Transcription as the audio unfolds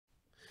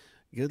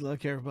Good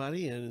luck,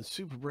 everybody, in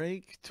Super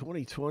Break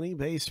 2020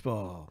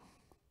 baseball.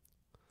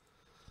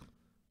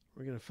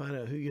 We're going to find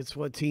out who gets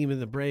what team in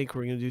the break.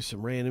 We're going to do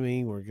some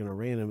randoming. We're going to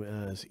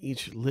randomize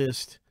each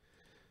list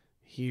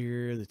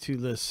here, the two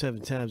lists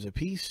 7 times a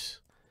piece,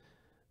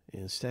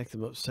 and stack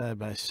them up side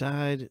by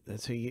side.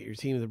 That's how you get your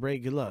team in the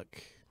break. Good luck.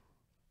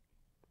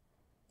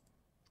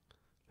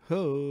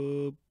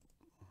 Hope.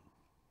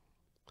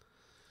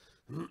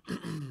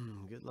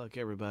 Good luck,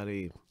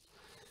 everybody.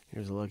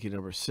 Here's a lucky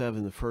number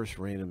 7. The first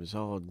random is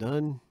all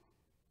done.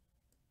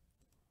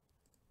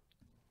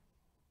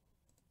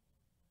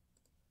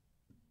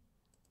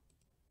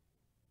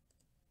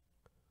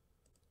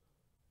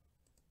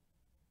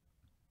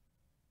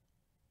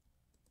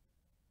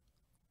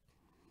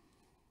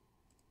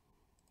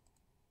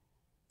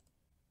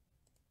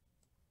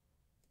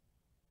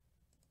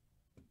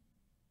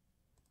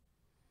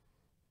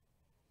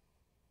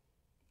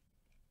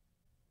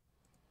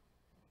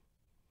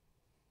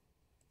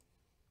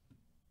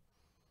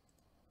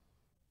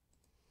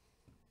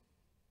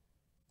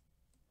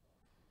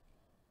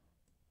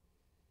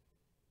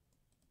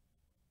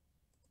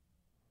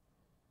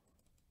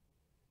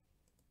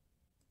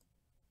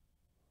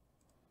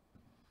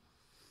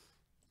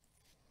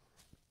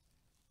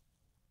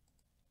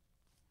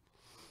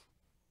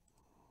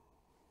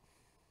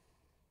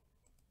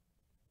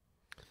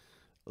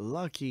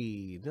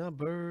 Lucky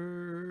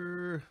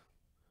number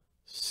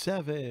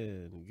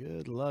 7.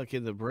 Good luck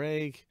in the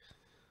break.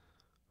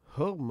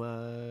 Oh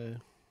my.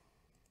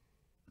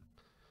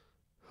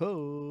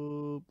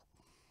 Hope.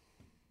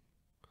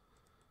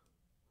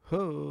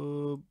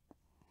 Hope.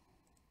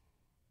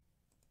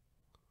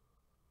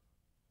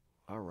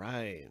 All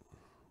right.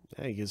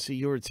 Now you can see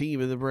your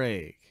team in the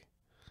break.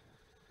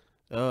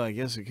 Oh, I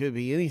guess it could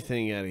be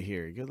anything out of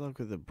here. Good luck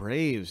with the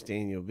Braves,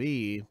 Daniel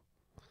B.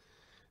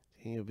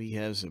 Daniel B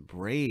has the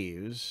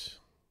Braves.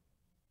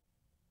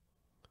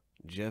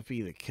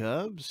 Jeffy, the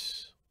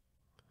Cubs.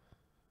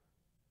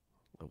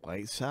 The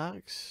White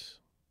Sox.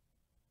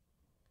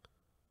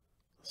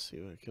 Let's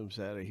see what comes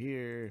out of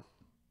here.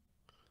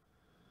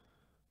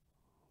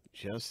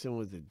 Justin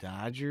with the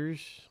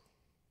Dodgers.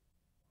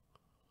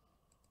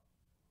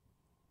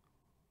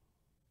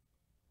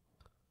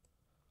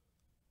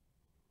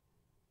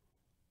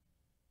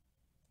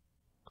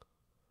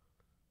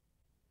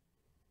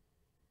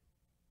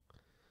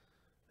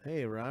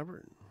 Hey,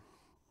 Robert.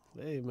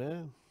 Hey,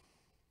 man.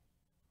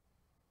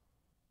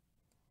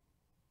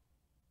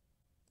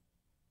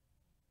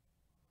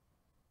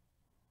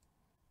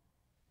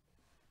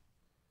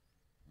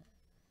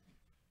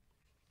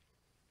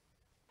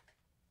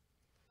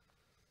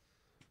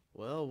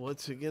 Well,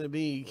 what's it going to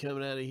be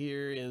coming out of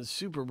here in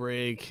Super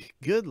Break?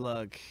 Good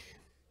luck.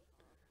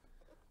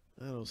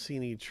 I don't see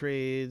any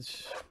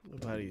trades.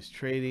 Nobody's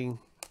trading.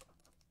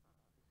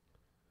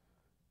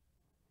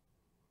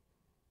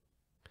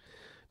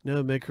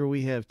 No, Micker,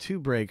 we have 2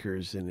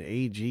 breakers, and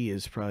AG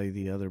is probably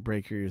the other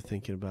breaker you're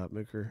thinking about,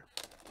 Micker.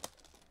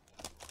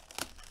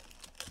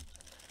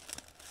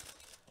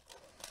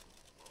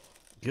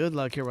 Good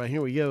luck, everybody.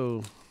 Here we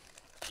go.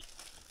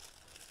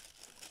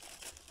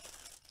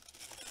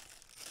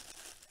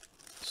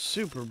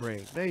 Super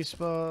Break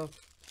baseball.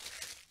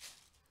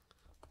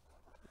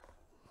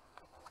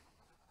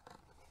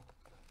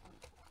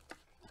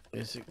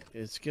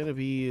 It's gonna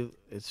be.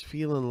 It's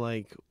feeling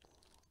like.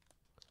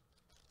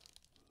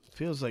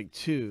 Feels like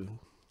 2.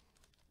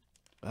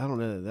 I don't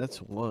know. That's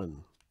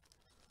 1.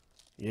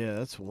 Yeah,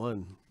 that's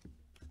 1.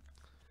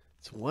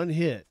 It's 1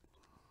 hit.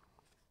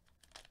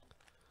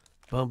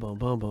 Bum bum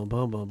bum bum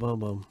bum bum bum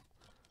bum.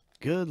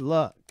 Good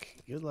luck.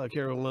 Good luck,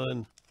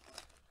 everyone.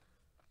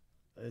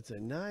 It's a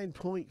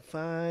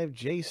 9.5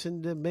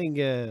 Jason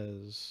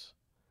Dominguez.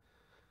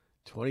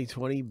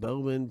 2020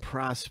 Bowman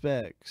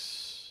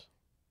Prospects.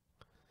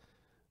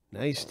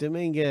 Nice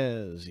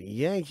Dominguez.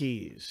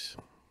 Yankees.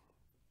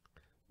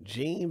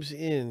 James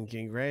N.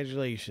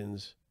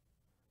 Congratulations.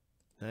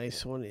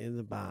 Nice one in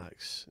the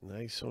box.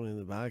 Nice one in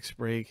the box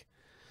break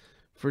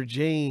for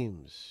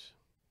James.